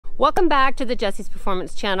Welcome back to the Jessie's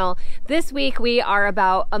Performance channel. This week we are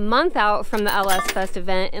about a month out from the LS Fest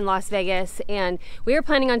event in Las Vegas, and we are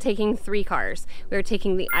planning on taking 3 cars. We are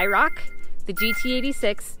taking the IROC, the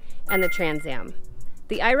GT86, and the Trans Am.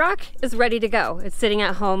 The IROC is ready to go. It's sitting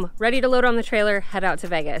at home, ready to load on the trailer, head out to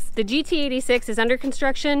Vegas. The GT86 is under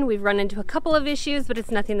construction. We've run into a couple of issues, but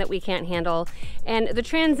it's nothing that we can't handle. And the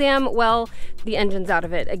Trans Am, well, the engine's out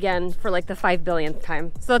of it again for like the 5 billionth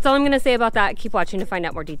time. So that's all I'm gonna say about that. Keep watching to find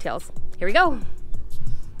out more details. Here we go.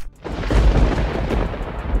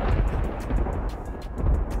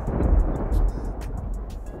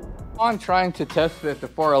 On trying to test fit the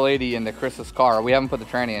 4L80 into Chris's car. We haven't put the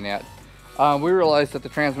tranny in yet. We realized that the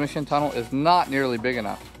transmission tunnel is not nearly big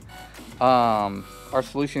enough. Our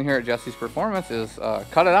solution here at Jessie's Performance is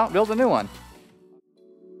cut it out and build a new one.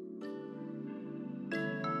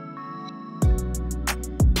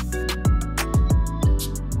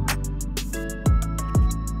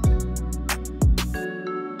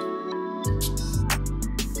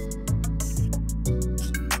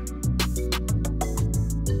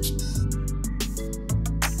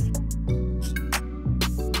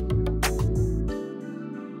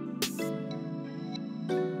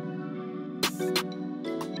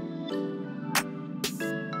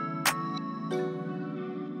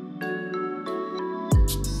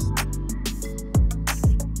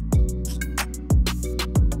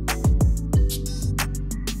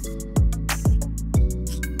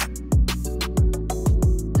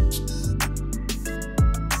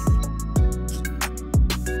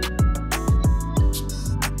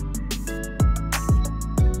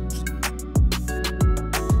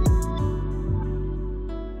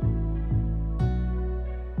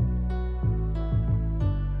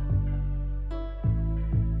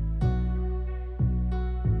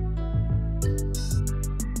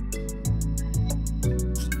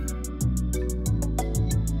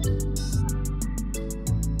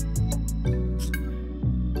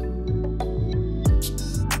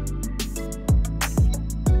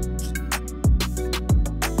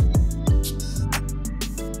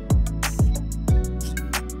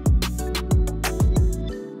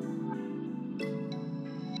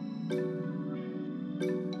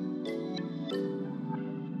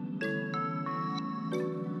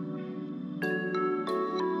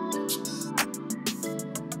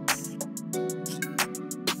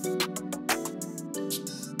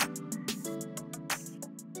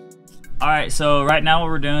 Alright, so right now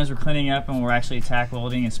what we're doing is we're cleaning up and we're actually tack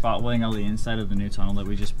welding and spot welding all the inside of the new tunnel that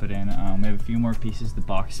we just put in. We have a few more pieces to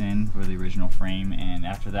box in for the original frame, and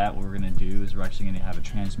after that what we're going to do is we're actually going to have a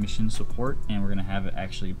transmission support, and we're going to have it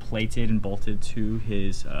actually plated and bolted to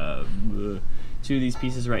his to these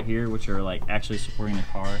pieces right here, which are like actually supporting the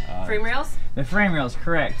car. Frame rails? The frame rails,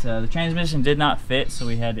 correct. The transmission did not fit, so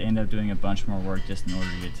we had to end up doing a bunch more work just in order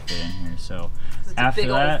to get it to fit in here. So after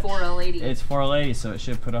that, 4L80. It's 4L80, so it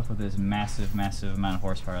should put up with this massive amount of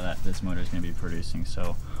horsepower that this motor is going to be producing.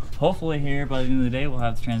 So hopefully here by the end of the day we'll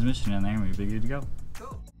have the transmission in there and we'll be good to go.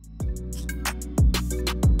 Cool.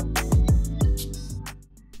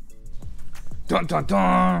 Dun dun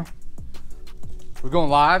dun! We're going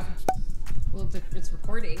live? Well, it's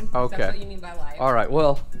recording. Okay. That's what you mean by live. All right,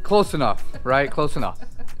 well, close enough, right? Close enough.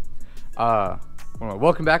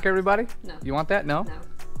 Welcome back, everybody? No. You want that? No? No.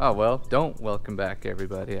 Oh, well, don't welcome back,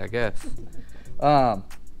 everybody, I guess. All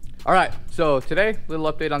right, so today,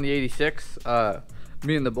 little update on the 86.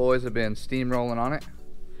 Me and the boys have been steamrolling on it.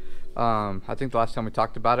 I think the last time we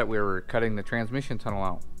talked about it, we were cutting the transmission tunnel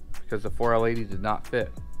out because the 4L80 did not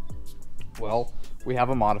fit. Well, we have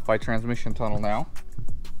a modified transmission tunnel now.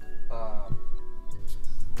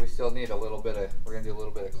 We still need a little bit of, we're gonna do a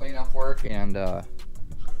little bit of cleanup work and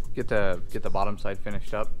get the bottom side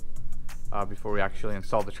finished up before we actually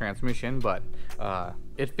install the transmission, but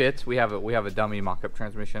it fits. We have a dummy mock-up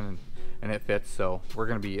transmission and it fits, so we're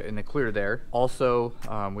gonna be in the clear there. Also,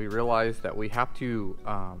 we realized that we have to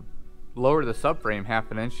lower the subframe ½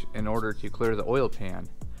 an inch in order to clear the oil pan.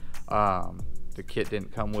 The kit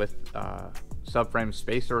didn't come with subframe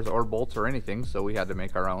spacers or bolts or anything, so we had to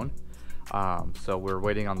make our own. So we're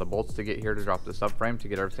waiting on the bolts to get here to drop the subframe to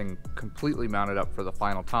get everything completely mounted up for the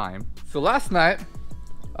final time. So last night,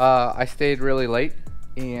 I stayed really late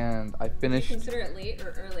and I finished. Do you consider it late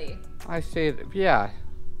or early? I stayed, yeah,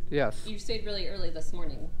 yes. You stayed really early this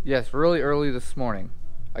morning. Yes, really early this morning.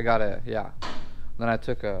 I got then I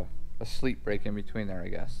took a sleep break in between there, I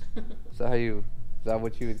guess. Is that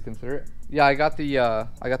what you would consider it? Yeah, I got the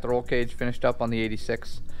roll cage finished up on the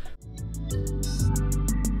 86.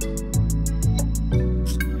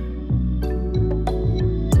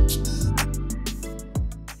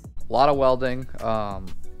 A lot of welding.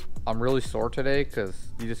 I'm really sore today because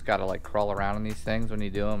you just gotta like crawl around in these things when you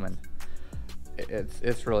do them, and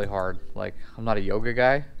it's really hard. Like, I'm not a yoga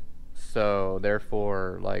guy, so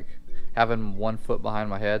therefore like having one foot behind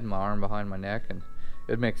my head and my arm behind my neck, and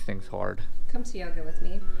it makes things hard. Come to yoga with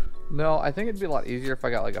me. No, I think it'd be a lot easier if I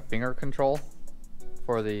got like a finger control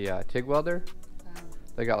for the TIG welder.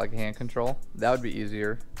 They got like hand control. That would be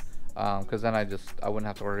easier, because then I wouldn't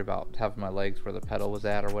have to worry about having my legs where the pedal was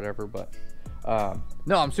at or whatever. But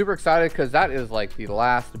no, I'm super excited because that is like the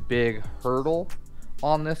last big hurdle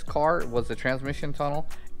on this car, was the transmission tunnel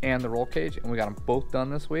and the roll cage, and we got them both done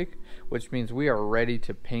this week, which means we are ready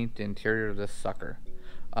to paint the interior of this sucker,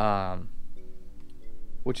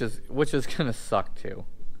 which is gonna suck too.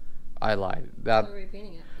 I lied. What are we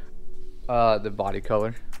painting it? The body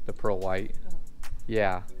color, the pearl white. Oh.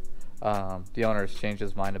 Yeah. The owner has changed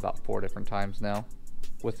his mind about 4 different times now,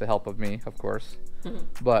 with the help of me, of course.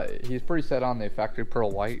 But he's pretty set on the factory pearl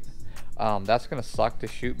white. That's gonna suck to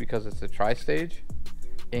shoot because it's a tri-stage,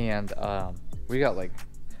 and we got like,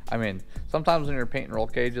 I mean, sometimes when you're painting roll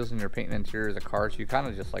cages and you're painting interiors of cars, you kind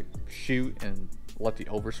of just like shoot and let the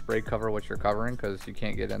overspray cover what you're covering because you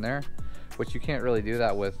can't get in there, which you can't really do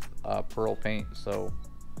that with pearl paint. So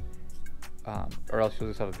or else you'll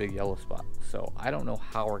just have a big yellow spot. So I don't know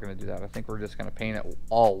how we're going to do that. I think we're just going to paint it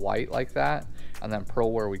all white like that, and then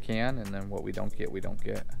pearl where we can, and then what we don't get, we don't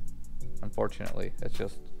get. Unfortunately, it's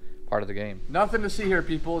just part of the game. Nothing to see here,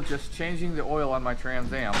 people. Just changing the oil on my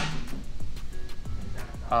Trans Am.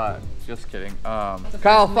 Just kidding.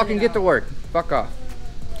 Kyle, fucking get to work. Fuck off.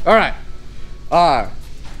 All right.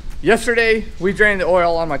 Yesterday we drained the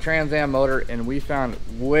oil on my Trans Am motor, and we found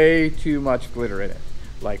way too much glitter in it.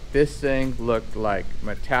 Like, this thing looked like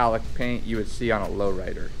metallic paint you would see on a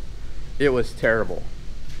lowrider. It was terrible.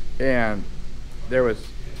 And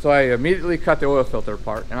so I immediately cut the oil filter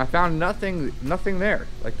apart, and I found nothing there.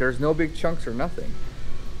 Like, there's no big chunks or nothing.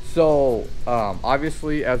 So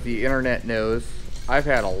obviously, as the internet knows, I've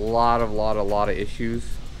had a lot of issues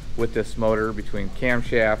with this motor, between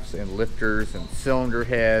camshafts and lifters and cylinder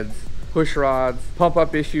heads, push rods, pump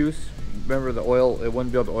up issues. Remember, the oil, it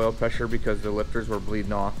wouldn't build the oil pressure because the lifters were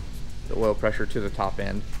bleeding off the oil pressure to the top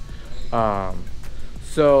end.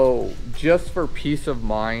 So just for peace of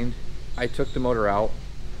mind, I took the motor out.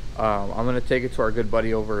 I'm going to take it to our good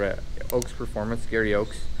buddy over at Oaks Performance, Gary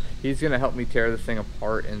Oaks. He's going to help me tear this thing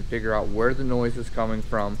apart and figure out where the noise is coming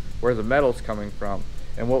from, where the metal's coming from,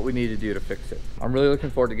 and what we need to do to fix it. I'm really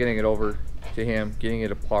looking forward to getting it over to him, getting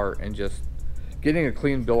it apart, and just getting a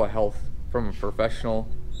clean bill of health from a professional,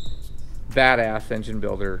 badass engine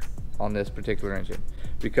builder on this particular engine,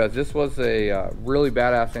 because this was a really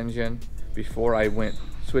badass engine before I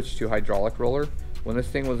switched to hydraulic roller. When this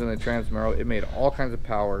thing was in the Transmero, it made all kinds of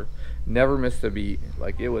power, never missed a beat,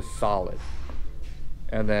 like, it was solid.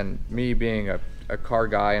 And then me being a car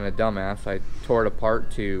guy and a dumbass, I tore it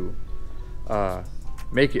apart to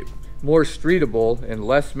make it more streetable and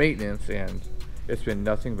less maintenance, and it's been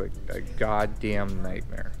nothing but a goddamn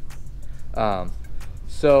nightmare.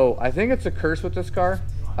 So I think it's a curse with this car.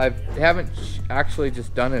 I haven't actually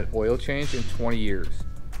just done an oil change in 20 years.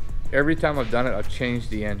 Every time I've done it, I've changed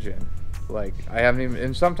the engine. Like, I haven't even,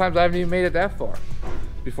 and sometimes I haven't even made it that far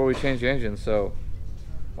before we change the engine. So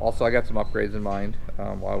also, I got some upgrades in mind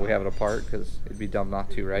while we have it apart, because it'd be dumb not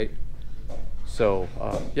to, right? So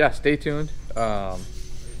yeah, stay tuned.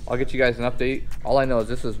 I'll get you guys an update. All I know is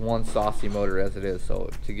this is one saucy motor as it is, so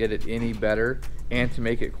to get it any better and to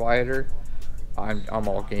make it quieter, I'm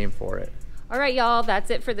all game for it. All right, y'all, that's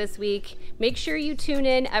it for this week. Make sure you tune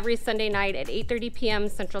in every Sunday night at 8:30 p.m.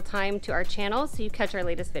 Central Time to our channel so you catch our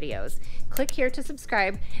latest videos. Click here to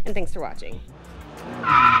subscribe, and thanks for watching.